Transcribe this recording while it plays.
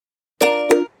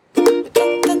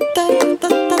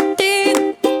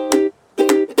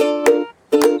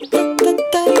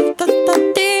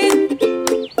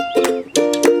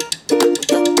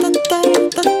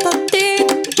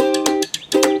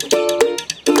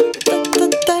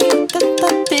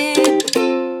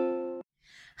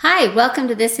Hi, welcome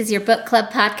to This Is Your Book Club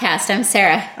podcast. I'm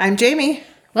Sarah. I'm Jamie.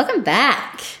 Welcome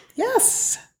back.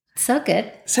 Yes. So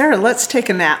good. Sarah, let's take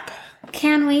a nap.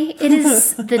 Can we? It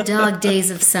is the dog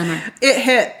days of summer. It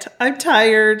hit. I'm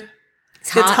tired. It's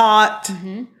hot.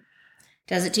 Mm-hmm.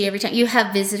 Does it to you every time? You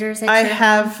have visitors at I your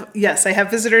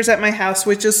have visitors at my house,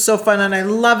 which is so fun and I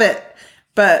love it.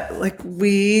 But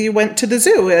we went to the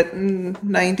zoo at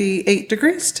 98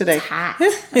 degrees today. It's hot.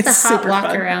 It's a hot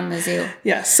walk around the zoo.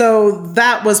 Yeah, so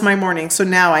that was my morning. So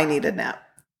now I need a nap.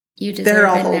 You deserve They're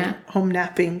all a nap. home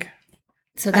napping.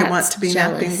 So that's I want to be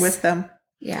jealous. napping with them.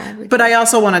 Yeah. But I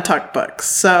also want to talk books.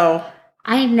 So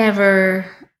I never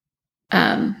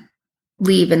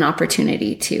leave an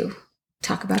opportunity to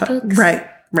talk about books.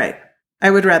 Right. I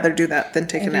would rather do that than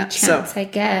take Every a nap. chance I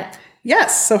get.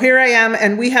 Yes, so here I am,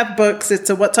 and we have books. It's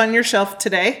a What's on Your Shelf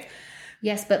today.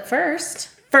 Yes, but first,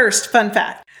 fun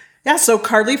fact. Yeah, so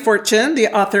Carly Fortune, the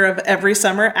author of Every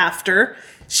Summer After,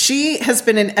 she has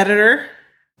been an editor,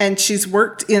 and she's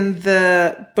worked in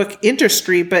the book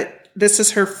industry, but this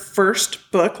is her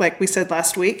first book, like we said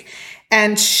last week.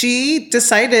 And she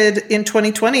decided in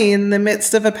 2020, in the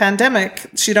midst of a pandemic,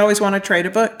 she'd always wanted to write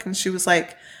a book. And she was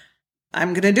like,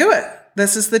 I'm going to do it.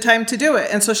 This is the time to do it.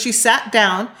 And so she sat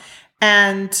down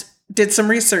and did some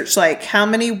research, like how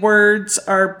many words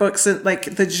are books,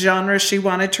 like the genre she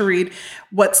wanted to read,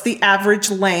 what's the average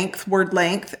word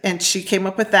length, and she came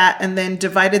up with that and then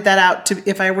divided that out to,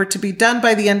 if I were to be done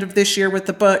by the end of this year with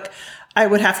the book, I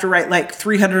would have to write like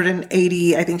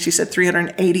 380, I think she said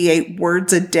 388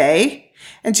 words a day.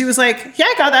 And she was like, yeah,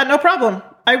 I got that, no problem.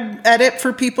 I edit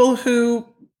for people who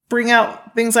bring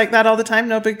out things like that all the time,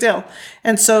 no big deal.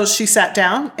 And so she sat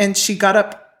down and she got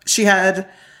up, she had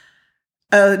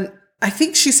I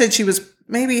think she said she was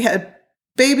maybe had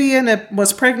baby and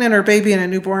was pregnant or baby and a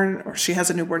newborn, or she has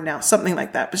a newborn now, something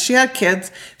like that. But she had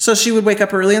kids. So she would wake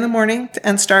up early in the morning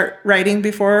and start writing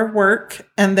before work.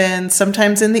 And then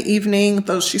sometimes in the evening,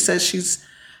 though she says she's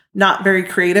not very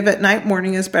creative at night,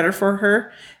 morning is better for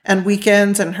her, and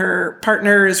weekends. And her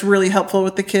partner is really helpful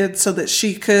with the kids so that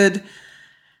she could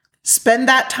spend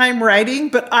that time writing.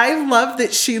 But I love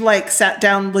that she sat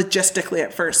down logistically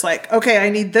at first, okay,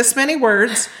 I need this many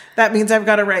words. That means I've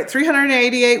got to write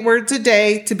 388 words a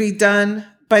day to be done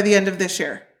by the end of this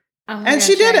year. Oh my and gosh,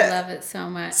 she did it. I love it so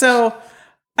much. So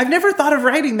I've never thought of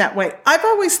writing that way. I've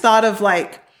always thought of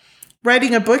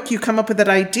writing a book, you come up with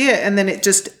an idea and then it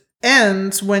just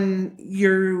ends when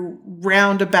you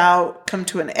roundabout come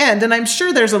to an end. And I'm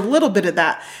sure there's a little bit of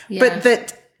that, but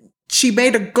that she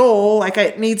made a goal,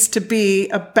 it needs to be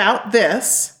about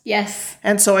this. Yes.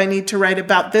 And so I need to write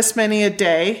about this many a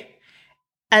day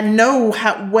and know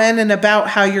when and about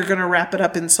how you're going to wrap it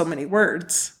up in so many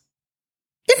words.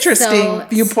 Interesting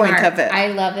viewpoint smart. of it. I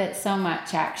love it so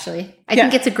much, actually. I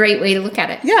think it's a great way to look at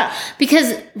it. Yeah.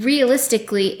 Because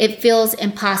realistically, it feels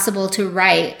impossible to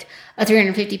write a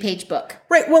 350-page book.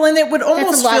 Right. Well, and it would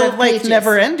almost feel like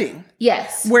never ending.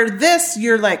 Yes. Where this,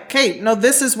 you're like, okay, no,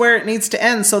 this is where it needs to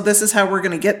end. So this is how we're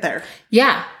going to get there.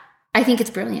 Yeah. I think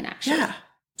it's brilliant, actually. Yeah.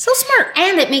 So smart.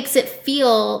 And it makes it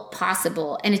feel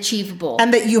possible and achievable.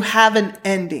 And that you have an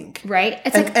ending. Right?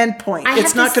 It's an end point.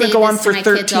 It's not going to go on for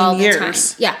 13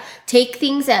 years. Yeah. Take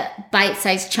things at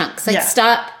bite-sized chunks.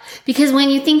 Stop. Because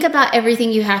when you think about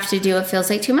everything you have to do, it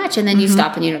feels like too much. And then you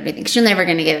stop and you don't do anything. Because you're never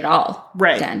going to get it all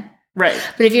done. Right.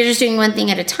 But if you're just doing one thing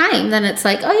at a time, then it's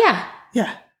like, oh, yeah.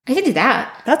 Yeah. I can do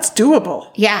that. That's doable.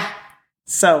 Yeah.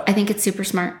 So I think it's super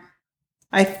smart.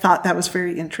 I thought that was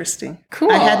very interesting.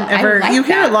 Cool. I hadn't ever, you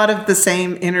hear that. a lot of the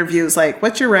same interviews,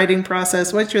 what's your writing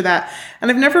process? What's your that? And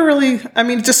I've never really,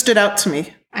 it just stood out to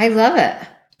me. I love it.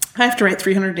 I have to write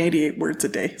 388 words a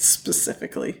day,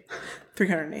 specifically.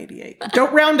 388.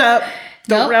 Don't round up.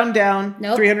 Don't round down.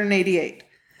 388.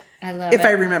 I love If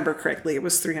I remember correctly, it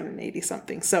was 380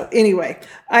 something. So anyway,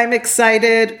 I'm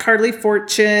excited. Carly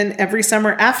Fortune, Every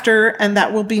Summer After, and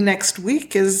that will be next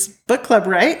week is book club,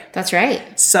 right? That's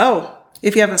right. So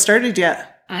if you haven't started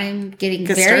yet, I'm getting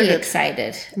very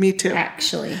excited. Me too.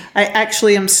 Actually. I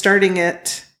actually am starting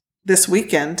it this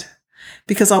weekend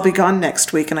because I'll be gone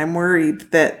next week and I'm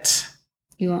worried that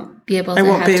you won't be able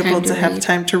to have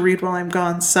time to read while I'm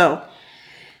gone. So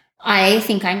I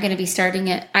think I'm going to be starting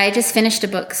it. I just finished a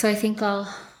book, so I think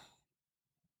I'll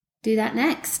do that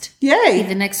next. Yay. Be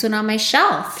the next one on my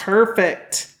shelf.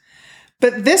 Perfect.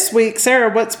 But this week,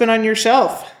 Sarah, what's been on your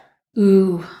shelf?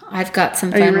 Ooh, I've got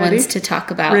some fun ones to talk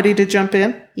about. Ready to jump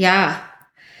in? Yeah.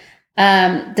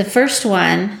 The first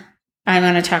one I'm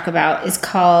going to talk about is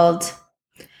called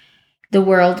The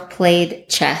World Played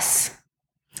Chess.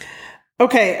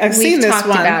 Okay, I've seen this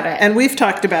one, about it. And we've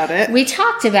talked about it. We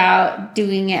talked about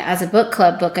doing it as a book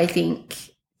club book, I think,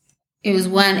 It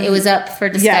was up for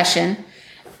discussion.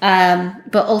 Yeah.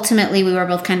 But ultimately we were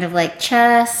both kind of like,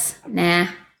 chess, nah.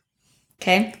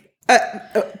 Okay.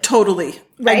 Totally.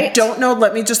 Right? I don't know.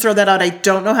 Let me just throw that out. I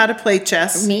don't know how to play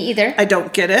chess. Me either. I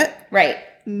don't get it. Right.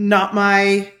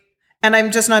 And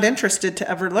I'm just not interested to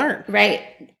ever learn. Right.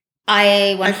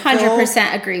 I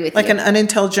 100% agree with you. Like an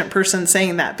unintelligent person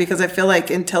saying that, because I feel like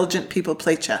intelligent people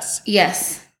play chess.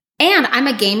 Yes. And I'm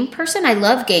a game person. I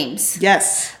love games.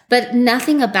 Yes. But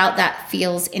nothing about that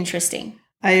feels interesting.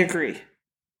 I agree.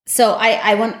 So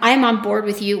I'm on board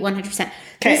with you 100%.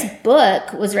 Okay. This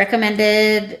book was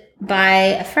recommended by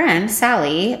a friend,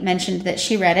 Sally, mentioned that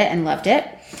she read it and loved it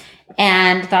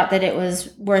and thought that it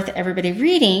was worth everybody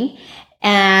reading.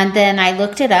 And then I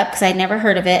looked it up because I'd never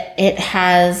heard of it. It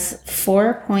has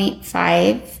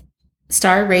 4.5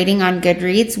 star rating on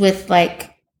Goodreads with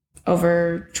like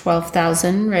over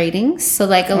 12,000 ratings. So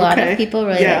like a lot of people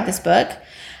really like this book.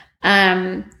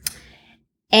 And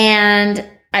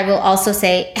I will also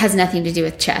say it has nothing to do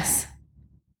with chess.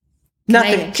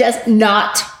 Nothing. Just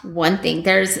not one thing.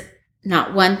 There's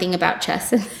not one thing about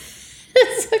chess.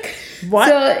 What?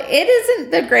 So it isn't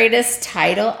the greatest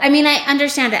title. I mean, I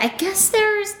understand it. I guess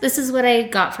this is what I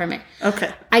got from it.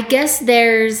 Okay. I guess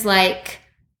there's like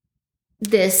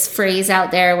this phrase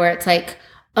out there where it's like,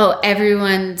 oh,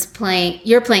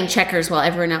 you're playing checkers while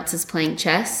everyone else is playing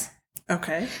chess.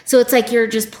 Okay. So it's like you're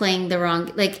just playing the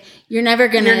wrong, like you're never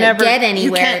going to get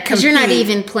anywhere because you're not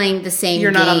even playing the same game.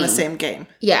 You're not on the same game.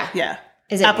 Yeah. Yeah.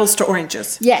 Apples to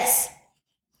oranges. Yes.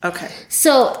 Okay.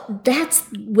 So that's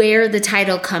where the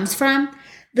title comes from.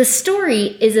 The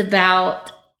story is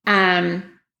about a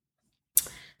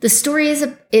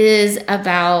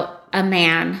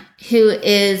man who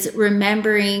is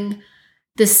remembering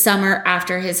the summer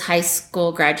after his high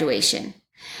school graduation.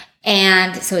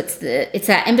 And so it's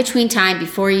that in between time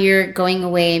before you're going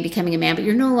away and becoming a man, but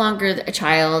you're no longer a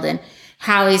child, and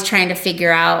how he's trying to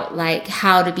figure out like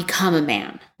how to become a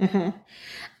man. Mm-hmm.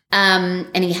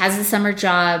 And he has a summer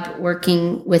job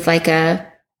working with like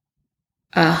a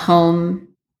home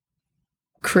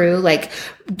crew, like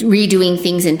redoing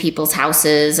things in people's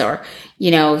houses, or,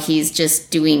 he's just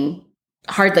doing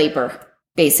hard labor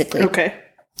basically. Okay.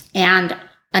 And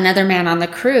another man on the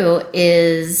crew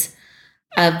is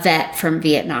a vet from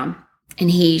Vietnam,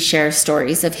 and he shares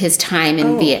stories of his time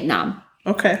in Vietnam.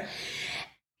 Okay.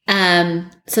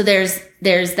 So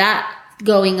there's that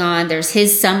going on. There's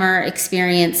his summer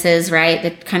experiences, right?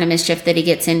 The kind of mischief that he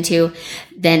gets into.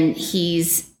 Then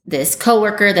he's this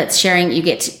coworker that's sharing,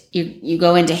 you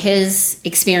go into his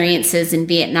experiences in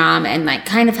Vietnam and like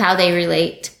kind of how they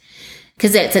relate.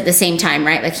 Cause it's at the same time,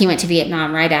 right? Like he went to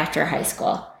Vietnam right after high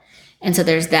school. And so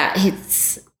there's that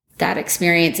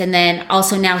experience. And then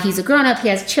also now he's a grown up, he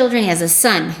has children, he has a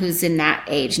son who's in that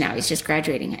age now. He's just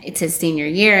graduating. It's his senior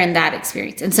year and that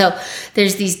experience. And so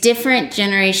there's these different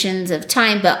generations of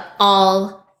time, but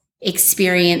all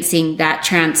experiencing that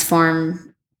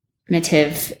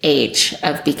transformative age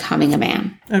of becoming a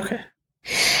man. Okay.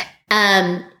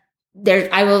 I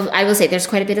will say there's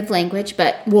quite a bit of language,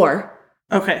 but war.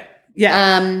 Okay.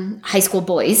 Yeah. High school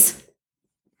boys.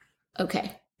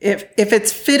 Okay. If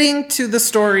it's fitting to the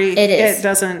story, it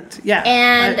doesn't.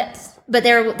 Yeah. But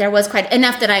there was quite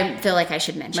enough that I feel like I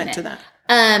should mention it. That.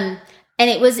 And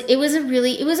it was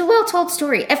a well told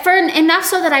story, for enough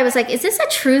so that I was like, is this a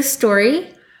true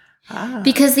story?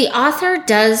 Because the author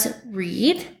does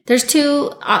read. There's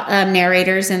two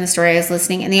narrators in the story I was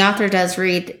listening, and the author does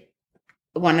read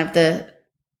one of the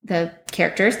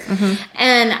characters. Mm-hmm.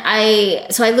 And I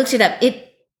looked it up.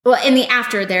 In the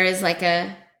after there's like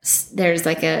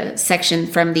a section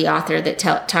from the author that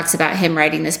talks about him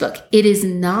writing this book. It is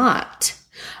not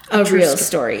a real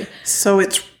story. So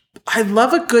I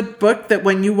love a good book that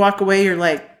when you walk away, you're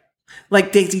like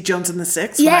Daisy Jones and the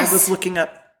Six. Yes. When I was looking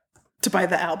up to buy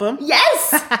the album.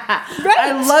 Yes. Right.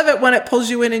 I love it when it pulls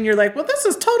you in and you're like, well, this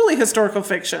is totally historical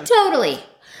fiction. Totally.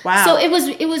 Wow. So it was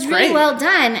really well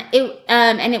done.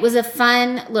 And it was a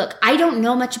fun look. I don't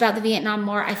know much about the Vietnam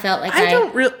War. I felt like I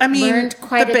learned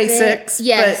quite the basics.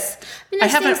 Yes. But I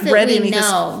haven't read any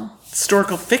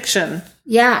historical fiction.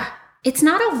 Yeah. It's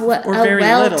not a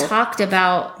well talked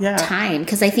about time,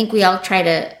 because I think we all try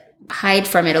to hide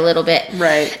from it a little bit.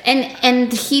 Right.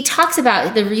 And he talks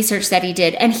about the research that he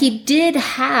did, and he did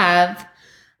have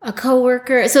a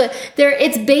coworker. So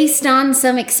it's based on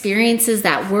some experiences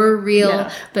that were real,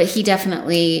 but he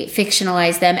definitely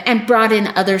fictionalized them and brought in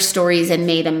other stories and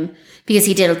made them, because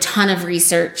he did a ton of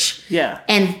research. Yeah.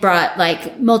 And brought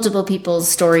like multiple people's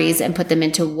stories and put them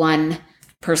into one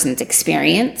person's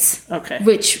experience. Okay.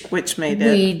 Which made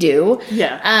we do.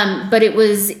 Yeah. But it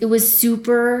was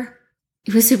super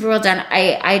It was super well done.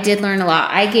 I did learn a lot.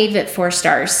 I gave it 4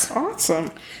 stars.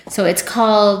 Awesome. So it's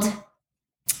called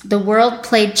The World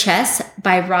Played Chess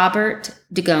by Robert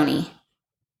Dugoni.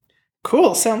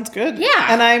 Cool. Sounds good. Yeah.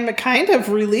 And I'm kind of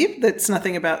relieved that it's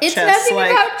nothing about It's chess.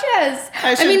 nothing about chess.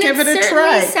 I should give it a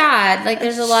try. It's sad. Like,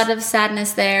 there's a lot of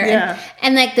sadness there. Yeah.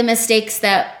 And like the mistakes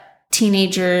that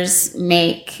teenagers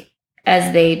make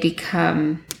as they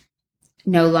become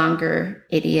no longer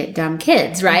idiot, dumb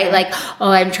kids, right? Mm-hmm. Like,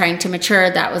 oh, I'm trying to mature.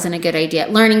 That wasn't a good idea.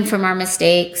 Learning from our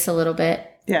mistakes a little bit.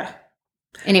 Yeah.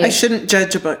 Anyway. I shouldn't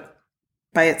judge a book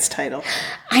by its title.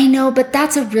 I know, but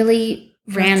that's a really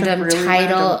random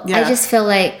title. Yeah. I just feel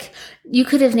like you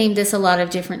could have named this a lot of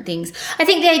different things. I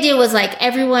think the idea was like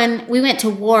we went to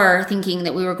war thinking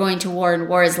that we were going to war, and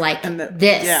war is like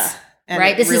this,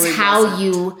 right? This really is how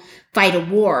you fight a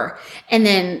war. And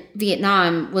then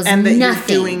Vietnam was and that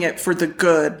nothing. You're doing it for the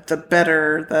good, the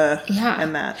better,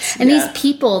 and that. And these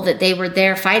people that they were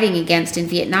there fighting against in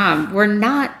Vietnam were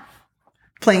not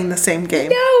playing the same game.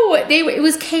 No, it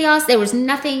was chaos. There was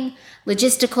nothing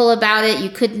logistical about it. You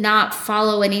could not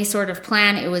follow any sort of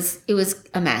plan. It was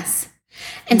a mess.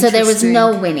 And so there was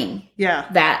no winning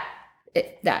that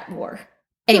war.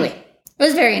 Anyway, it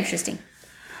was very interesting.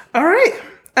 All right.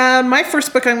 My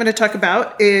first book I'm going to talk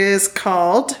about is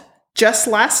called Just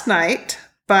Last Night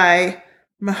by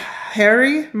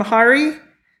Mahari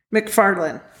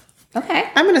McFarlane. Okay.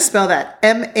 I'm going to spell that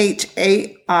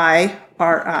MHAIRI.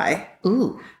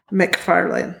 Ooh.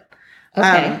 McFarlane.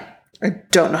 Okay. I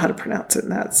don't know how to pronounce it,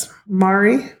 and that's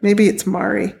Mari. Maybe it's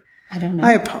Mari. I don't know.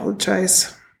 I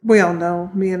apologize. We all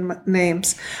know me and my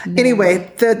names.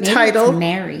 Anyway, the title. It's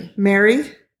Mary.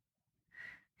 Mary?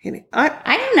 I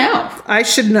don't know. I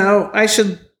should know. I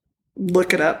should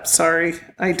look it up. Sorry,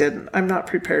 I didn't. I'm not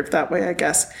prepared that way, I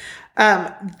guess.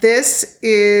 This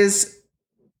is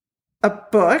a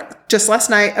book, Just Last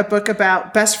Night, a book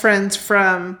about best friends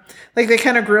from, like, they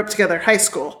kind of grew up together, high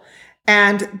school.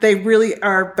 And they really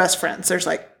are best friends.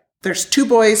 There's 2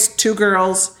 boys, 2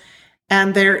 girls,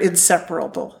 and they're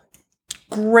inseparable.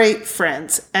 Great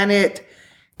friends. And it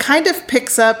kind of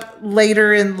picks up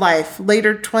later in life,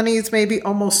 later 20s, maybe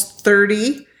almost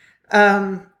 30.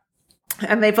 And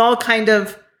they've all kind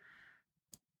of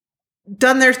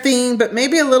done their thing, but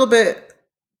maybe a little bit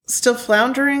still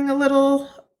floundering a little,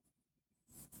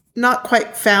 not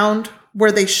quite found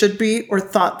where they should be or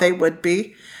thought they would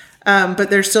be. But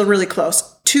they're still really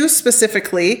close. 2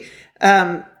 specifically,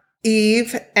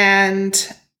 Eve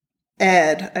and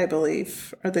Ed, I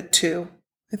believe, are the 2.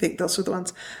 I think those are the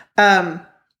ones.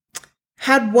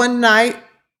 Had one night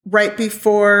right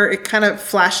before, it kind of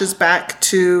flashes back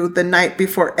to the night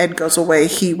before Ed goes away.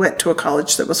 He went to a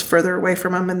college that was further away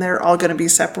from him, and they're all going to be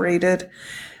separated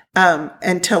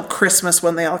until Christmas,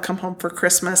 when they all come home for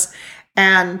Christmas.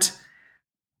 And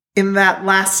in that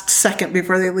last second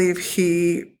before they leave,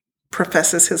 he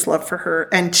professes his love for her,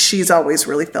 and she's always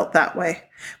really felt that way.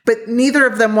 But neither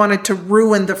of them wanted to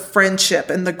ruin the friendship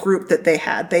and the group that they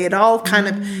had. They had all kind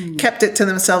of kept it to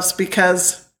themselves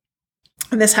because,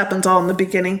 and this happens all in the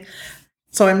beginning,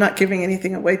 so I'm not giving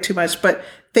anything away too much, but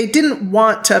they didn't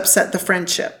want to upset the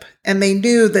friendship. And they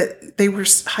knew that they were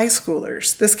high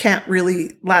schoolers. This can't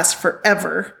really last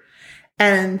forever.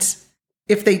 And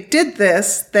if they did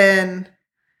this, then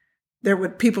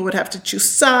people would have to choose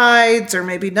sides, or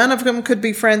maybe none of them could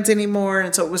be friends anymore.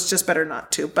 And so it was just better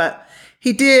not to, but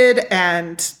he did.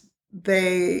 And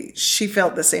she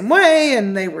felt the same way,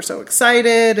 and they were so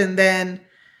excited. And then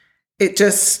it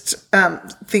just,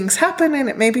 things happen, and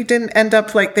it maybe didn't end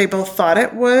up like they both thought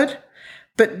it would.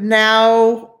 But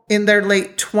now in their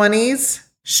late 20s,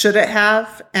 should it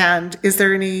have? And is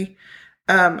there any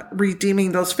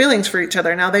redeeming those feelings for each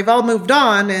other? Now they've all moved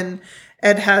on, and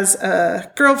Ed has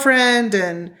a girlfriend,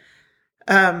 and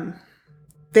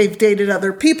they've dated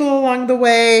other people along the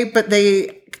way, but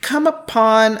they come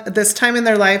upon this time in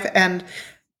their life and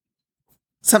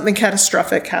something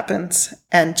catastrophic happens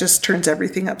and just turns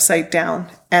everything upside down.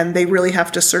 And they really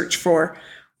have to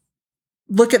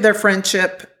look at their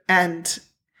friendship and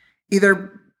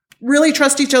either really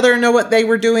trust each other and know what they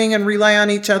were doing and rely on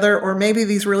each other, or maybe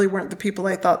these really weren't the people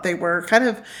I thought they were. Kind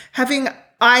of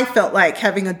I felt like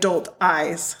having adult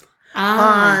eyes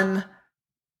on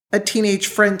a teenage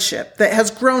friendship that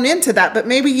has grown into that, but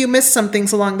maybe you missed some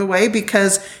things along the way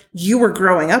because you were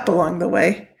growing up along the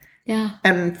way. Yeah.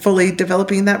 And fully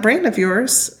developing that brain of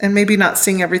yours, and maybe not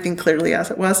seeing everything clearly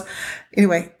as it was.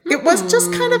 Anyway, it was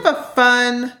just kind of a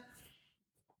fun,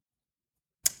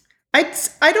 I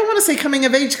don't want to say coming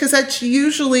of age, because that's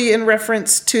usually in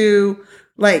reference to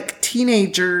like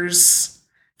teenagers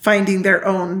finding their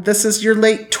own. This is your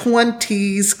late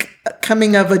 20s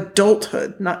coming of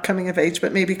adulthood, not coming of age,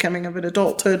 but maybe coming of an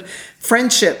adulthood,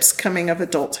 friendships coming of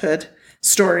adulthood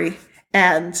story.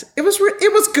 And it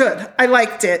was good. I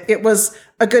liked it. It was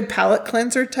a good palate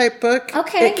cleanser type book.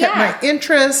 Okay, it kept my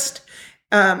interest.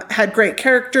 Had great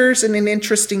characters and an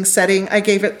interesting setting. I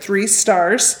gave it 3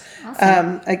 stars.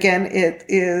 Awesome. Again, it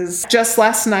is Just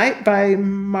Last Night by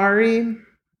Mari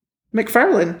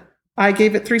McFarlane. I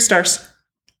gave it 3 stars.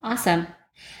 Awesome.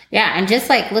 Yeah, I'm just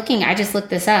like looking. I just looked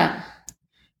this up.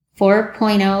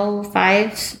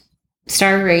 4.05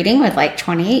 star rating with like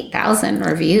 28,000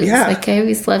 reviews. Yeah. Like I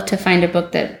always love to find a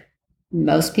book that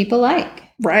most people like.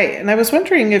 Right. And I was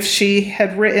wondering if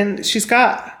she's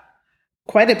got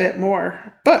quite a bit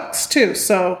more books too.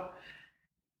 So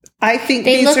I think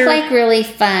they look like really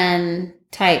fun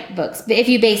type books, if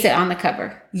you base it on the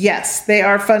cover. Yes, they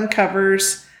are fun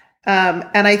covers.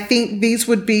 And I think these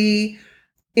would be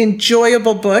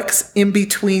enjoyable books in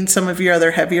between some of your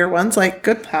other heavier ones, like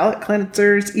good palate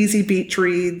cleansers, easy beach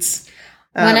reads.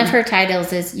 One of her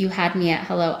titles is You Had Me at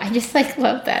Hello. I just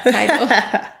love that title.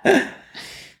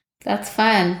 That's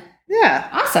fun. Yeah.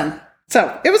 Awesome.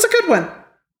 So it was a good one.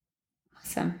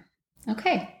 Awesome.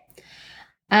 Okay.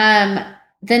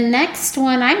 The next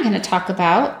one I'm going to talk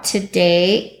about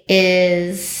today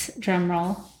is,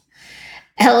 drumroll,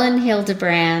 Ellen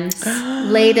Hildebrand's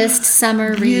latest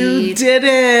summer read. You did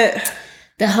it.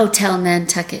 The Hotel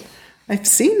Nantucket. I've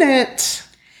seen it.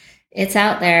 It's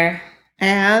out there.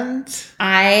 And?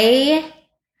 I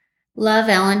love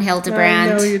Ellen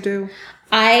Hildebrand. I know you do.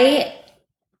 I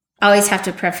always have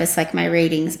to preface my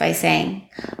ratings by saying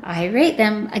I rate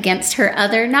them against her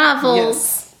other novels.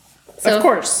 Yes. So of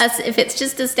course. If it's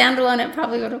just a standalone, it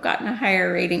probably would have gotten a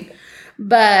higher rating.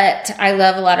 But I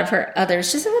love a lot of her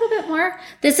others just a little bit more.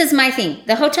 This is my thing.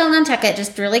 The Hotel Nantucket,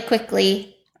 just really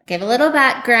quickly, give a little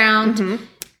background. Mm-hmm.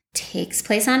 Takes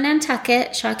place on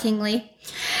Nantucket, shockingly.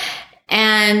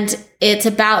 And it's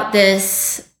about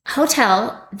this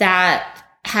hotel that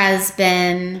has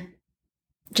been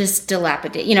just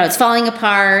dilapidated. It's falling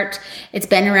apart. It's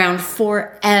been around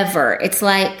forever. It's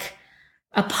like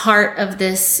a part of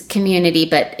this community,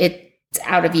 but it's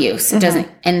out of use. It doesn't,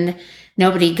 and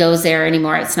nobody goes there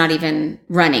anymore. It's not even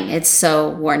running. It's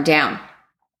so worn down.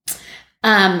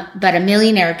 But a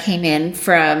millionaire came in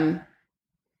from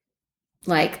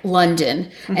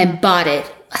London and bought it,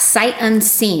 sight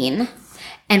unseen,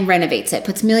 and renovates it,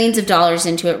 puts millions of dollars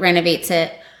into it, renovates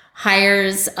it,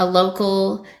 hires a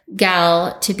local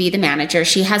gal to be the manager.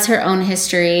 She has her own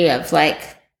history of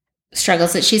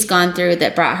struggles that she's gone through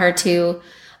that brought her to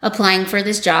applying for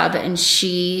this job, and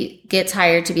she gets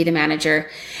hired to be the manager.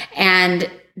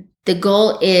 And the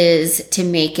goal is to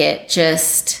make it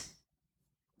just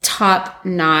top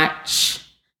notch,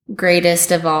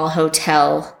 greatest of all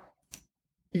hotel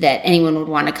that anyone would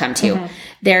want to come to. Mm-hmm.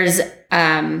 There's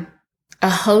a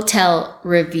hotel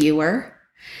reviewer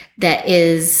that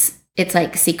it's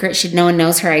secret. No one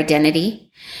knows her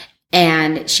identity.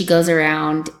 And she goes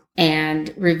around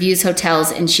and reviews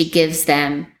hotels, and she gives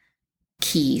them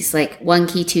keys, 1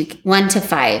 key, 1 to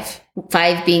 5,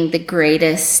 5 being the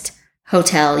greatest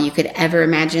hotel you could ever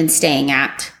imagine staying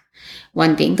at,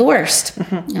 1 being the worst.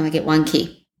 You only get 1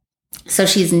 key. So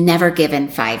she's never given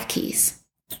 5 keys.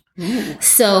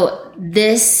 So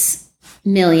this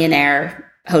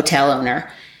millionaire hotel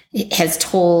owner has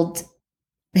told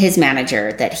his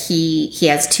manager that he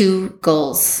has 2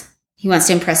 goals. He wants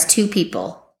to impress 2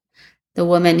 people. The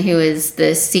woman who is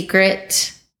the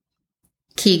secret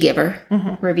key giver,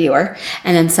 reviewer,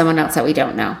 and then someone else that we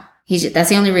don't know. That's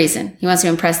the only reason. He wants to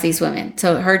impress these women.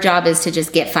 So her job is to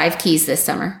just get 5 keys this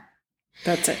summer.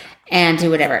 That's it. And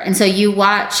do whatever. And so you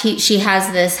watch, she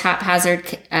has this haphazard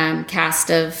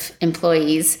cast of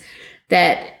employees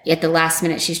that at the last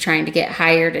minute she's trying to get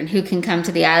hired, and who can come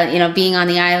to the island. Being on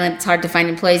the island, it's hard to find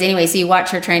employees anyway. So you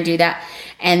watch her try and do that.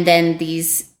 And then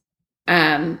these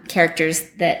characters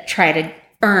that try to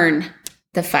earn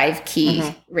the 5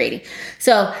 key rating.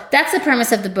 So that's the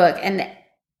premise of the book. And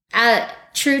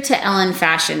true to Ellen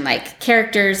fashion,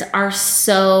 characters are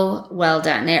so well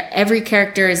done. Every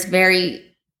character has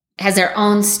their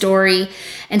own story.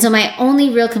 And so my only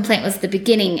real complaint was the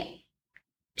beginning.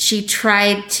 She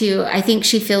tried to, I think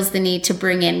she feels the need to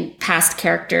bring in past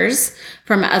characters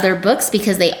from other books,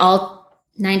 because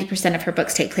 90% of her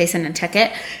books take place in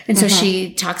Nantucket. And so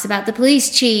she talks about the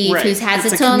police chief, who has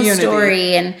its own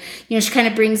story. And, she kind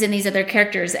of brings in these other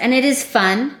characters. And it is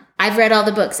fun. I've read all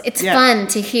the books. It's fun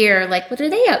to hear, what are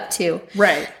they up to?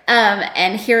 Right.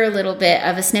 And hear a little bit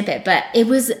of a snippet. But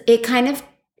it kind of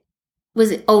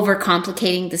was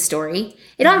overcomplicating the story.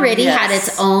 It already had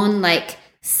its own,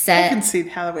 set. I can see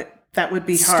how it that would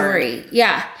be hard. Story.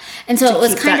 Yeah. And so it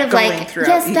was kind of like,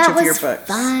 yes, that was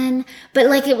fun, but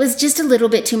like it was just a little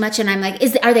bit too much. And I'm like,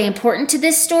 are they important to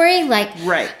this story? Like,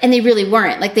 right. And they really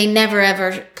weren't. Like they never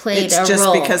ever played a role. It's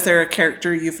just because they're a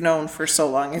character you've known for so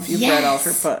long if you've read all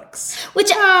her books.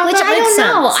 Which I don't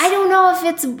know. I don't know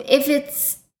if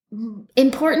it's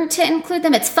important to include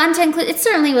them. It's fun to include. It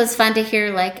certainly was fun to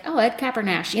hear like, oh, Ed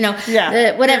Kapernash,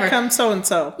 whatever. Here comes so and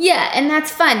so. Yeah, and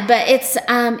that's fun. But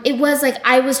it was like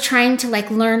I was trying to like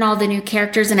learn all the new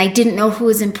characters, and I didn't know who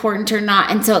was important or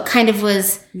not, and so it kind of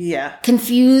was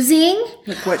confusing.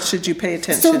 Like, what should you pay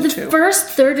attention to? So the first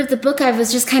third of the book, I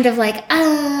was just kind of like,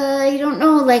 I don't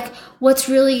know, like what's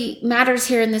really matters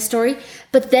here in the story.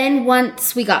 But then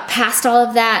once we got past all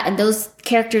of that, and those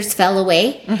characters fell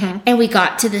away, and we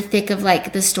got to the thick of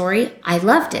like the story, I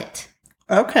loved it.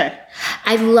 Okay.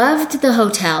 I loved the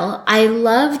hotel. I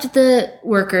loved the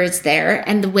workers there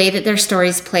and the way that their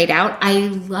stories played out. I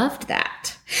loved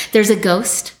that. There's a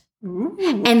ghost. Ooh.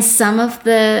 And some of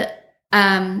the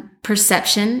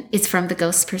perception is from the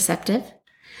ghost's perspective,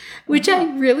 which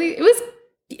it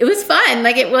was fun.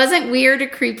 Like it wasn't weird or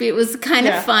creepy. It was kind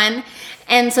of fun.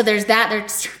 And so there's that. They're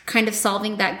kind of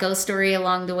solving that ghost story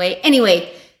along the way.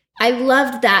 Anyway, I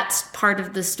loved that part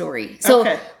of the story.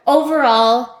 So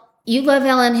overall, you love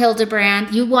Ellen Hildebrand.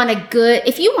 If you want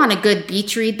a good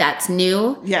beach read that's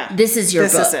new, this is your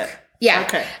book. This is it. Yeah.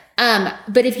 Okay.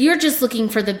 But if you're just looking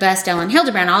for the best Ellen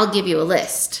Hildebrand, I'll give you a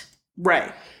list.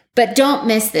 Right. But don't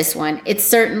miss this one. It's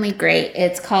certainly great.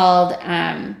 It's called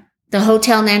The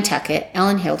Hotel Nantucket,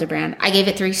 Ellen Hildebrand. I gave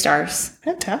it 3 stars.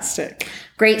 Fantastic.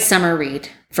 Great summer read,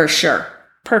 for sure.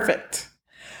 Perfect.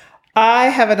 I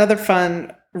have another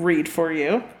fun read for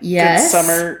you. Yes. Good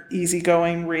summer,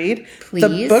 easygoing read. Please.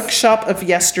 The Bookshop of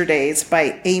Yesterdays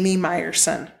by Amy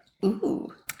Meyerson.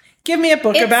 Ooh. Give me a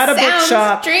book about a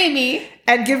bookshop. Dreamy.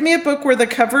 And give me a book where the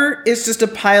cover is just a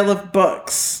pile of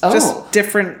books. Oh. Just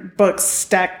different books,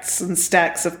 stacks and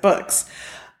stacks of books.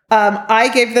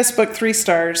 I gave this book 3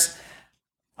 stars.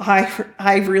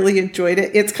 I really enjoyed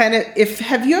it. It's kind of,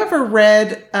 have you ever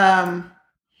read,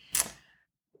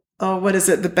 what is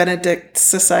it? The Benedict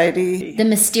Society? The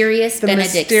Mysterious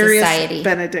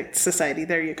Benedict Society.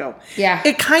 There you go. Yeah.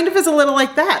 It kind of is a little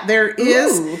like that. There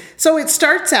is, so it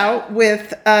starts out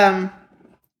with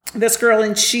this girl,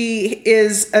 and she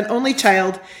is an only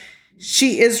child.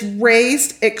 She is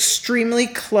raised extremely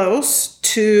close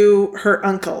to her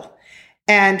uncle.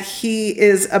 And he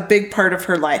is a big part of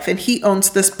her life. And he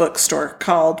owns this bookstore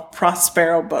called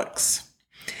Prospero Books.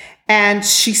 And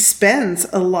she spends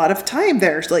a lot of time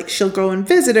there. Like, she'll go and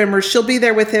visit him, or she'll be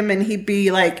there with him, and he'd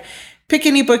be like, pick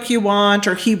any book you want,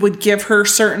 or he would give her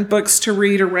certain books to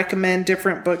read or recommend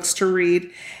different books to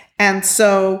read. And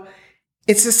so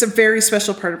it's just a very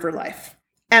special part of her life.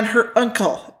 And her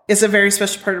uncle is a very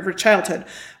special part of her childhood.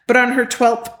 But on her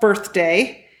 12th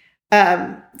birthday,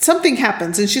 something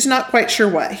happens, and she's not quite sure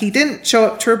what. He didn't show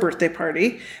up to her birthday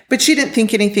party, but she didn't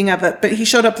think anything of it. But he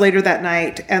showed up later that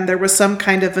night, and there was some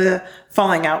kind of a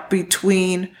falling out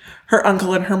between her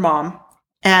uncle and her mom.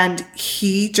 And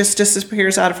he just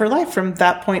disappears out of her life from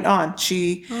that point on.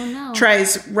 She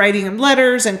tries writing him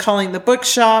letters and calling the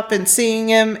bookshop and seeing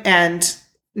him, and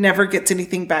never gets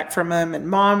anything back from him. And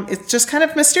mom, it's just kind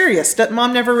of mysterious.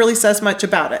 Mom never really says much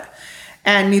about it,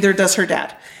 and neither does her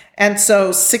dad. And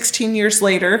so 16 years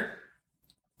later,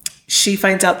 she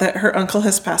finds out that her uncle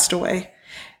has passed away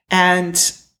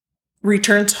and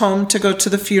returns home to go to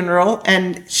the funeral.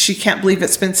 And she can't believe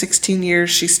it's been 16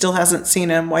 years. She still hasn't seen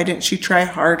him. Why didn't she try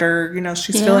harder?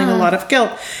 She's feeling a lot of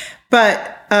guilt.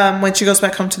 But when she goes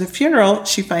back home to the funeral,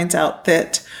 she finds out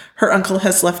that her uncle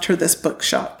has left her this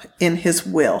bookshop in his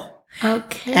will.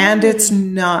 Okay. And it's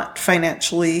not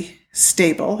financially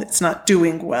stable. It's not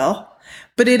doing well.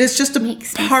 But it is just a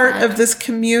part of this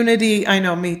community. I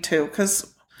know, me too,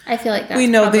 because I feel like we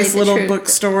know these little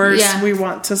bookstores. Yeah. We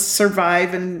want to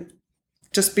survive and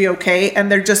just be okay,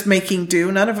 and they're just making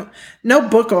do. No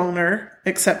book owner,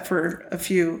 except for a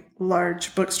few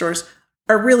large bookstores,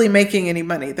 are really making any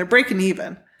money. They're breaking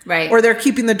even. Right. Or they're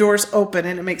keeping the doors open,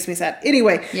 and it makes me sad.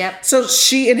 Anyway, so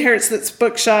she inherits this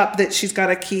bookshop that she's got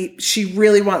to keep. She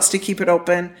really wants to keep it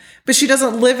open, but she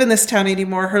doesn't live in this town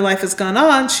anymore. Her life has gone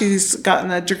on. She's gotten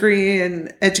a degree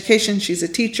in education. She's a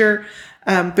teacher,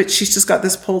 but she's just got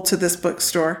this pull to this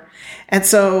bookstore. And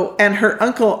her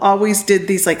uncle always did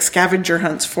these like scavenger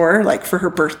hunts for her, like for her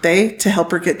birthday, to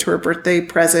help her get to her birthday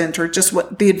present, or just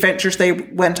what the adventures they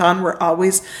went on were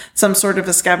always some sort of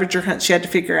a scavenger hunt. She had to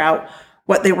figure out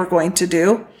what they were going to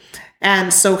do.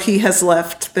 And so he has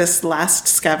left this last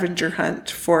scavenger hunt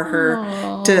for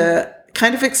her to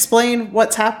kind of explain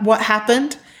what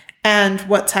happened and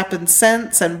what's happened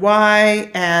since and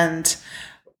why, and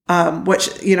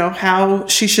how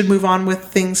she should move on with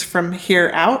things from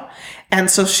here out. And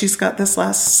so she's got this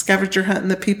last scavenger hunt and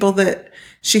the people that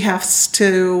she has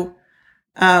to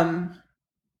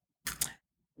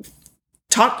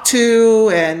talk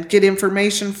to and get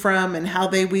information from and how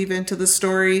they weave into the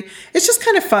story. It's just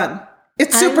kind of fun.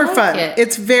 It's super fun.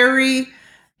 It's very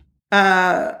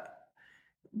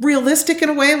realistic in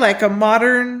a way, like a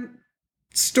modern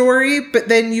story, but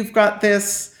then you've got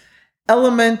this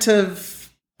element of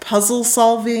puzzle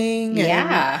solving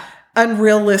and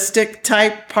unrealistic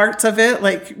type parts of it.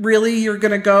 Like, really, you're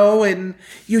going to go and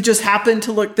you just happen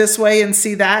to look this way and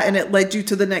see that, and it led you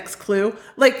to the next clue.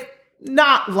 Like,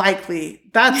 not likely.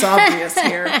 That's obvious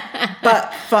here,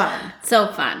 but fun. So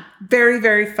fun. Very,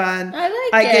 very fun.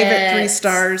 I gave it 3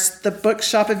 stars. The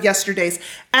Bookshop of Yesterdays.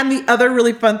 And the other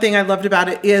really fun thing I loved about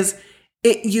it is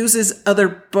it uses other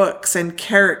books and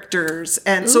characters.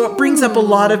 And so it brings up a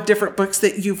lot of different books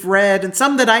that you've read and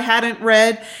some that I hadn't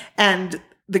read, and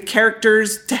the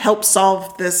characters to help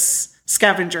solve this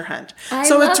scavenger hunt.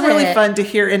 So it's really fun to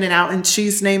hear in and out. And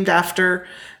she's named after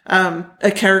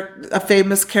a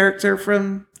famous character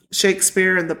from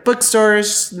Shakespeare, and the bookstore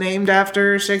is named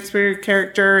after a Shakespeare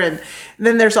character, and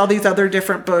then there's all these other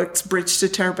different books. Bridge to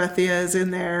Terabithia is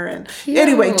in there, and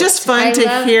anyway, just fun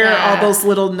to hear all those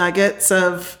little nuggets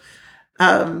of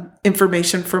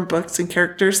information from books and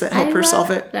characters that help her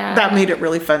solve it. That made it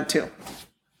really fun too.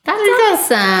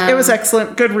 That's awesome. It was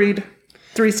excellent. Good read.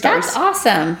 3 stars. That's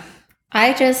awesome.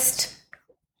 I just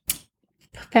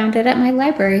found it at my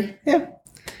library. Yeah.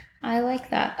 I like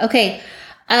that. Okay.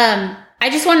 I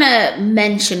just want to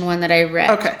mention one that I read.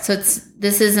 Okay. So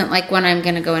this isn't like one I'm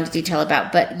going to go into detail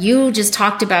about, but you just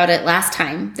talked about it last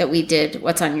time that we did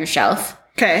What's on Your Shelf.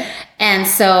 Okay. And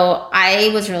so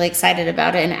I was really excited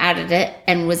about it and added it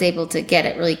and was able to get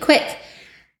it really quick.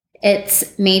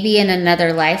 It's Maybe in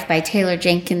Another Life by Taylor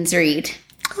Jenkins Reid.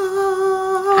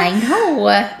 I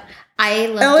know. I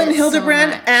love Ellen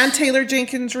Hildebrand and Taylor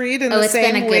Jenkins Reid in the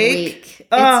same week.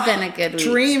 It's been a good week.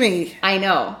 Dreamy. I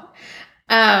know.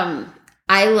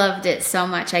 I loved it so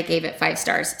much. I gave it 5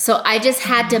 stars. So I just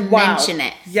had to mention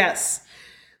it. Yes.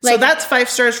 So that's 5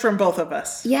 stars from both of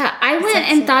us. Yeah. I went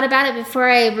and thought about it before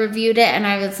I reviewed it, and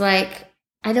I was like,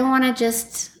 I don't want to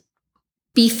just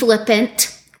be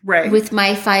flippant. Right. With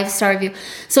my 5-star review.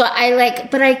 So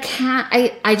but I can't,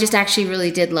 I just actually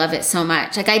really did love it so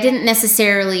much. Like, I didn't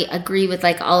necessarily agree with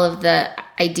like all of the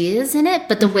ideas in it,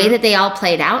 but the way that they all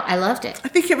played out, I loved it. I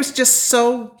think it was just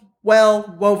so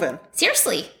well woven.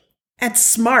 Seriously. And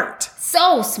smart.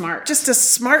 So smart. Just a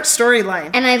smart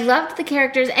storyline. And I loved the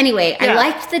characters. Anyway, I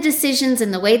liked the decisions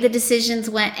and the way the decisions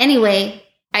went. Anyway,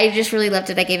 I just really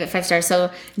loved it. I gave it 5 stars. So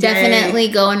definitely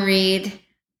go and read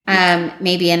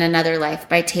Maybe in Another Life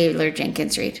by Taylor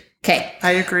Jenkins Reid. Okay.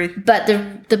 I agree. But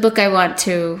the book I want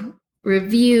to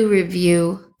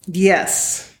review.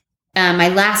 Yes. My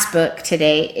last book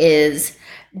today is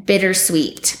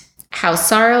Bittersweet: How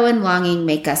Sorrow and Longing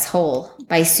Make Us Whole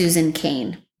by Susan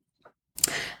Cain.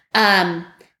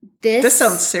 This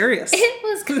sounds serious. It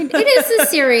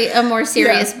is a more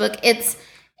serious book. It's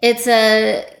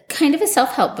a kind of a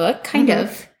self-help book, kind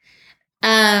of.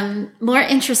 More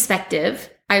introspective,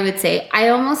 I would say. I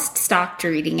almost stopped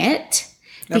reading it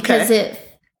because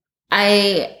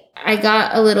I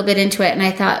got a little bit into it and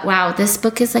I thought, wow, this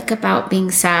book is like about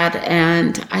being sad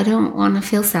and I don't want to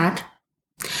feel sad.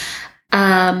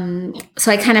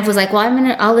 So I kind of was like,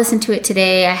 well, I'll listen to it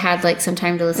today. I had like some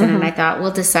time to listen and I thought,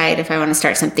 we'll decide if I want to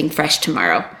start something fresh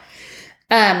tomorrow.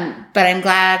 But I'm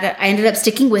glad I ended up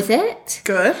sticking with it.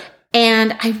 Good.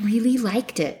 And I really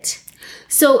liked it.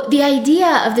 So the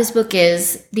idea of this book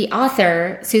is the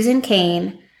author, Susan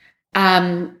Cain,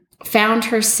 found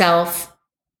herself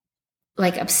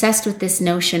like obsessed with this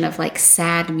notion of like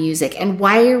sad music. And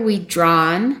why are we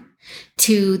drawn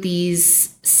to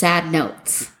these sad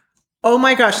notes? Oh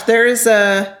my gosh, there is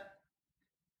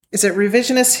is it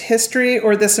Revisionist History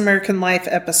or This American Life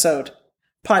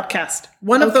podcast?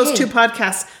 One of those 2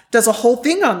 podcasts does a whole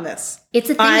thing on this. It's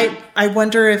a thing. I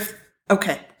wonder if,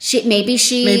 maybe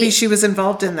she was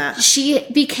involved in that. She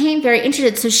became very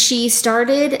interested. So she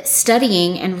started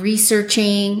studying and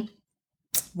researching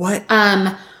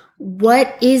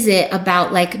what is it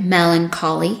about like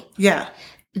melancholy? Yeah.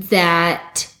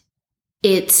 That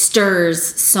it stirs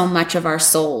so much of our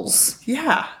souls.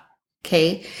 Yeah.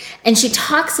 Okay. And she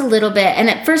talks a little bit. And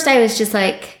at first I was just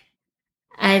like,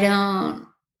 I don't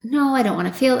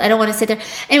want to sit there.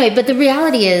 Anyway, but the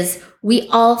reality is we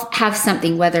all have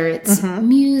something, whether it's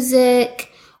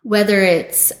music, whether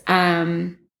it's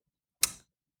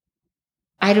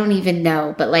I don't even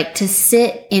know, but like to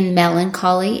sit in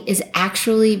melancholy is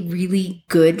actually really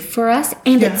good for us,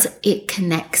 and it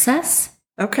connects us.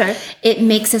 Okay. It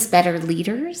makes us better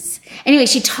leaders. Anyway,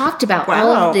 she talked about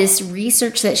all of this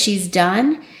research that she's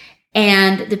done,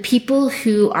 and the people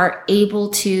who are able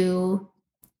to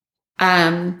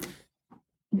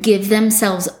give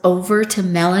themselves over to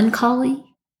melancholy.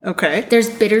 Okay. There's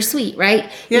bittersweet,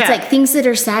 right? Yeah. It's like things that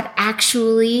are sad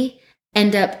actually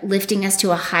end up lifting us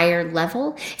to a higher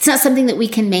level. It's not something that we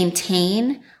can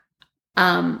maintain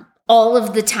all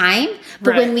of the time,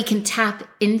 but when we can tap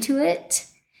into it,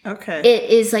 it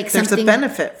is like there's something. There's a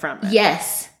benefit from it.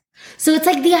 Yes. So it's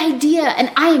like the idea,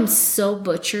 and I am so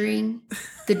butchering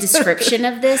the description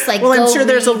of this. Like, well, I'm sure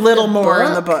there's a little more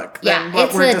in the book than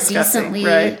what we're discussing. Decently,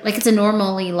 right? Like it's a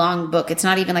normally long book. It's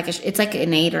not even like it's like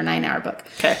an 8 or 9 hour book.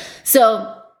 Okay.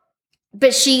 So,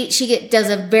 but she does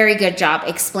a very good job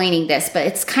explaining this. But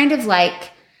it's kind of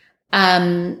like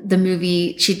the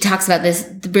movie. She talks about this,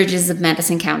 The Bridges of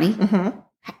Madison County. Mm-hmm.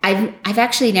 I've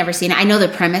actually never seen it. I know the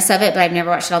premise of it, but I've never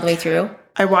watched it all the way through.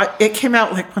 It came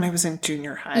out like when I was in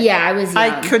junior high. Yeah, I was young.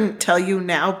 I couldn't tell you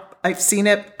now. I've seen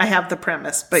it. I have the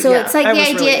premise, but so yeah, it's like I the was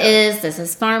idea really young. is this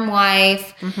is farm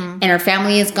wife, and her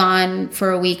family is gone for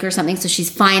a week or something. So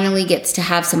she's finally gets to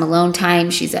have some alone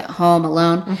time. She's at home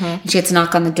alone, and she gets a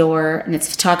knock on the door, and it's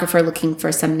a photographer looking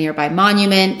for some nearby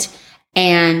monument,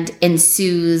 and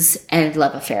ensues a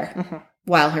love affair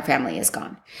while her family is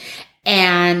gone.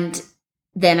 And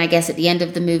then I guess at the end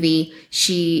of the movie,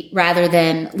 she, rather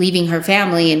than leaving her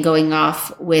family and going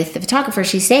off with the photographer,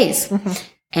 she stays.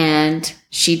 And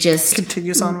she just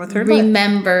continues on with her life.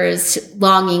 Remembers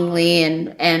longingly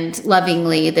and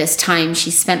lovingly this time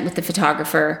she spent with the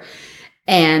photographer,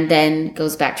 and then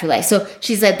goes back to her life. So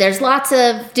she said there's lots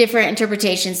of different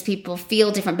interpretations. People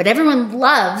feel different, but everyone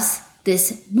loves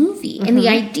this movie. And the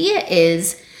idea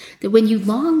is that when you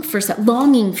longing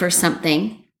for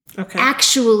something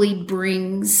actually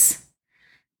brings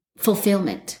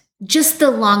fulfillment. Just the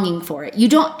longing for it. You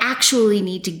don't actually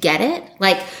need to get it.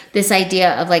 Like this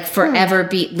idea of like forever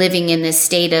be living in this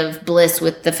state of bliss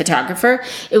with the photographer.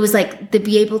 It was like to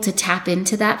be able to tap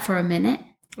into that for a minute.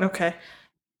 Okay.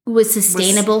 Was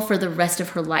sustainable for the rest of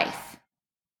her life.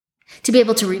 To be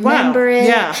able to remember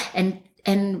it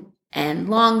and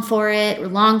long for it or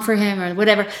long for him or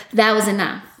whatever. That was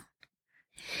enough.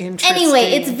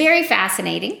 Anyway, it's very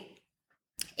fascinating.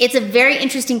 It's a very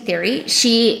interesting theory.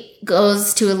 She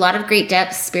goes to a lot of great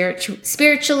depths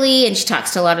spiritually, and she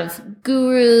talks to a lot of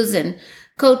gurus and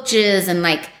coaches and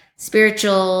like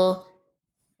spiritual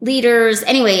leaders.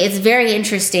 Anyway, it's very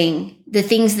interesting, the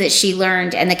things that she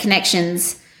learned and the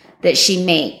connections that she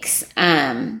makes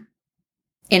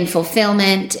in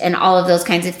fulfillment and all of those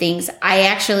kinds of things. I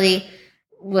actually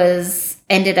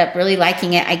ended up really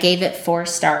liking it. I gave it 4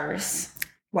 stars.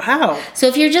 Wow. So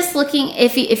if you're just looking,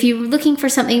 if you're looking for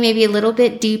something maybe a little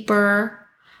bit deeper,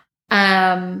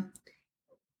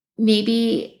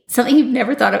 maybe something you've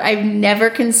never thought of. I've never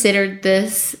considered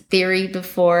this theory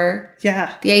before.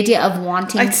 Yeah. The idea of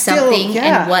wanting something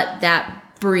and what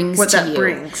that brings to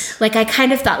you. Like I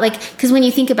kind of thought like, because when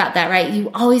you think about that, right,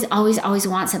 you always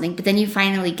want something, but then you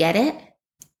finally get it.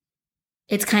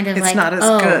 It's kind of it's not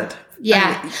as good.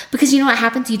 Yeah. Because you know what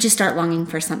happens? You just start longing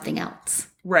for something else.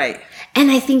 Right. And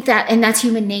I think that's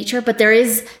human nature, but there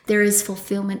is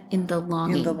fulfillment in the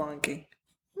longing. In the longing.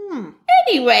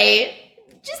 Anyway,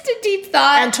 just a deep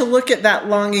thought. And to look at that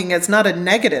longing as not a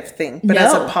negative thing, but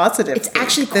as a positive it's thing.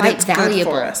 Actually quite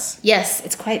valuable. Good for us. Yes,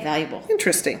 it's quite valuable.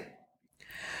 Interesting.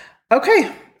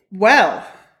 Okay. Well,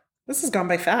 this has gone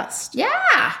by fast.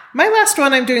 Yeah. My last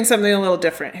one, I'm doing something a little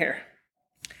different here.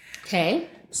 Okay.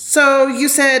 So you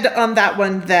said on that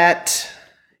one that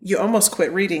you almost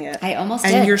quit reading it. I almost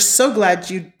did. And you're so glad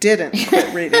you didn't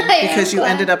quit reading because you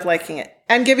ended up liking it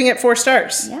and giving it 4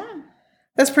 stars. Yeah.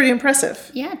 That's pretty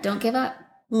impressive. Yeah, don't give up.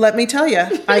 Let me tell you,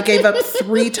 I gave up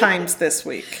 3 times this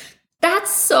week.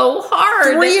 That's so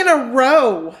hard. 3 in a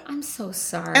row. I'm so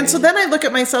sorry. And so then I look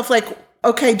at myself like,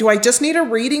 okay, do I just need a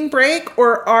reading break,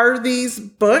 or are these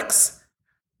books,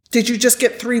 did you just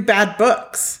get 3 bad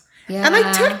books? Yeah. And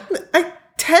I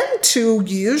tend to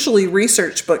usually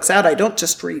research books out. I don't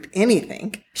just read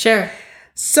anything. Sure.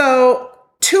 So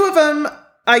 2 of them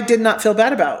I did not feel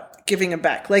bad about giving them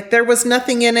back. Like there was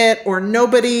nothing in it or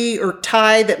nobody or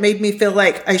Ty that made me feel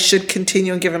like I should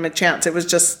continue and give him a chance. It was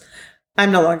just,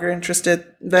 I'm no longer interested.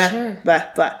 Blah, sure. blah,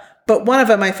 blah. But one of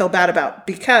them I feel bad about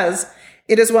because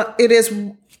it is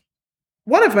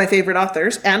one of my favorite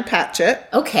authors, Ann Patchett.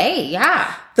 Okay,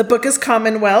 yeah. The book is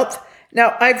Commonwealth.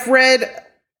 Now, I've read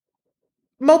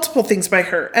multiple things by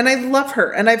her, and I love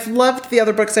her, and I've loved the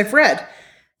other books I've read.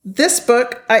 This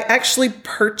book, I actually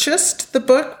purchased the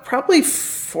book probably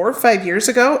 4 or 5 years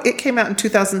ago. It came out in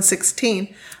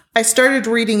 2016. I started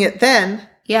reading it then.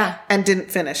 Yeah. And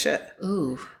didn't finish it.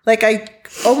 Ooh. Like I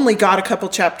only got a couple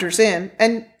chapters in,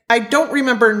 and I don't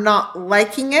remember not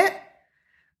liking it,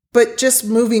 but just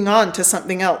moving on to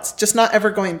something else, just not ever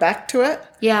going back to it.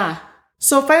 Yeah.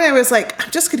 So finally I was like,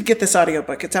 I'm just going to get this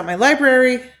audiobook. It's at my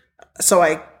library. So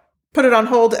I put it on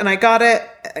hold and I got it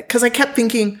because I kept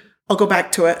thinking, I'll go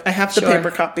back to it. I have the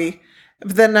paper copy.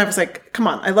 But then I was like, come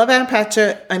on, I love Ann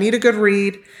Patchett. I need a good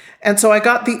read. And so I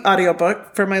got the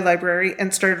audiobook for my library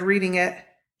and started reading it.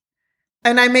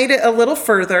 And I made it a little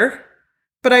further,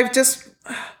 but I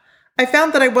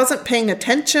found that I wasn't paying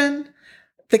attention.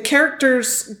 The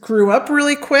characters grew up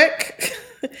really quick.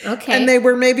 Okay. And they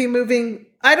were maybe moving.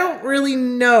 I don't really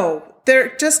know.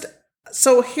 They're just,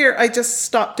 so here I just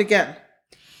stopped again.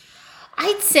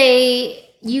 I'd say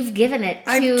you've given it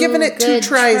I've given it 2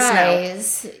 tries now.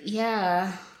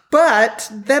 Yeah. But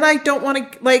then I don't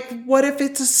want to, like, what if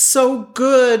it's so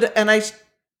good and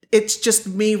it's just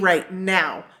me right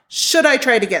now? Should I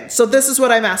try it again? So this is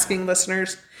what I'm asking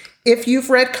listeners. If you've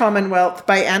read Commonwealth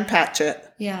by Ann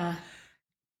Patchett, yeah,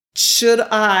 should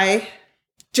I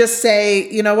just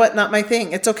say, you know what, not my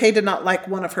thing. It's okay to not like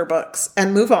one of her books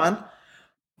and move on.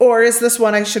 Or is this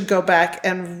one I should go back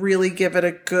and really give it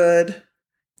a good,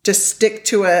 just stick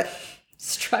to it?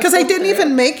 Because I didn't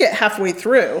even make it halfway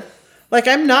through. Like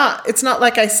it's not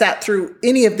like I sat through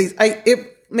any of these.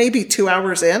 It may be 2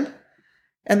 hours in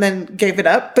and then gave it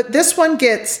up. But this one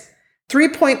gets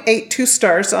 3.82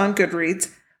 stars on Goodreads,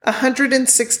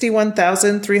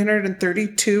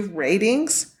 161,332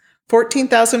 ratings,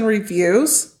 14,000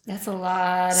 reviews. That's a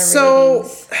lot of ratings. So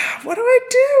what do I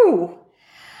do?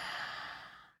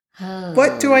 Oh.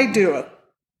 What do I do?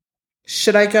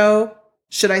 Should I go?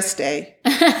 Should I stay?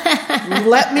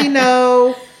 Let me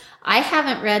know. I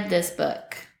haven't read this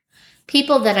book.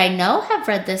 People that I know have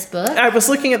read this book. I was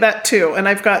looking at that too, and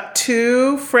I've got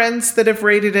 2 friends that have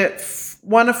rated it,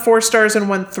 one of 4 stars and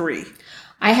one 3.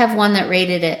 I have one that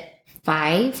rated it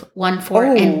 5, 1 4,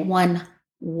 and 1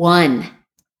 1.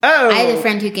 Oh, I had a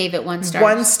friend who gave it 1 star.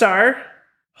 1 star?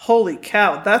 Holy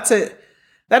cow! That's it.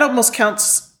 That almost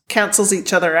cancels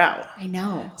each other out. I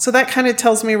know. So that kind of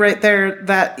tells me right there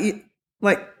that,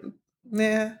 like,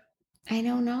 yeah. I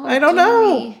don't know. I don't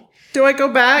know. Do I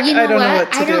go back? You know I don't know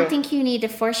what to do. I don't think you need to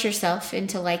force yourself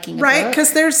into liking a book. Right,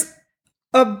 because there's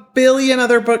a billion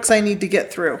other books I need to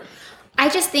get through. I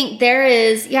just think there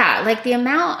is, like the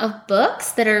amount of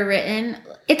books that are written,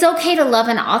 it's okay to love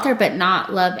an author, but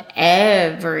not love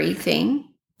everything.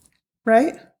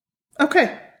 Right?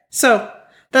 Okay. So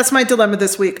that's my dilemma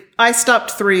this week. I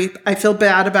stopped 3. I feel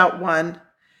bad about 1.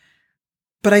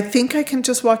 But I think I can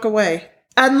just walk away.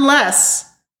 Unless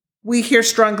we hear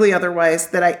strongly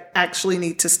otherwise that I actually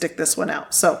need to stick this one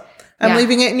out. So I'm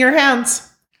leaving it in your hands.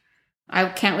 I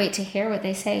can't wait to hear what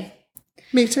they say.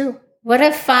 Me too. What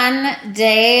a fun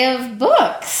day of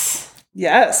books.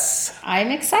 Yes.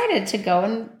 I'm excited to go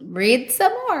and read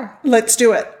some more. Let's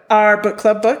do it. Our book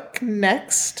club book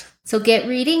next. So get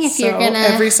reading if you're going to.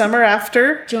 Every summer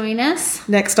after. Join us.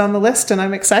 Next on the list, and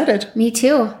I'm excited. Me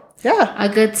too. Yeah. A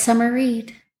good summer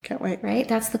read. Can't wait. Right?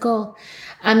 That's the goal.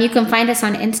 You can find us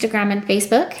on Instagram and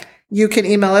Facebook. You can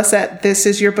email us at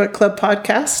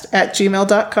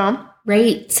thisisyourbookclubpodcast@gmail.com.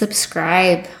 Rate,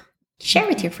 subscribe, share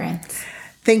with your friends.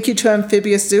 Thank you to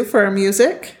Amphibious Zoo for our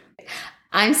music.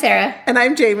 I'm Sarah. And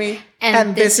I'm Jamie.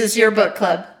 And this is your book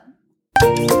club.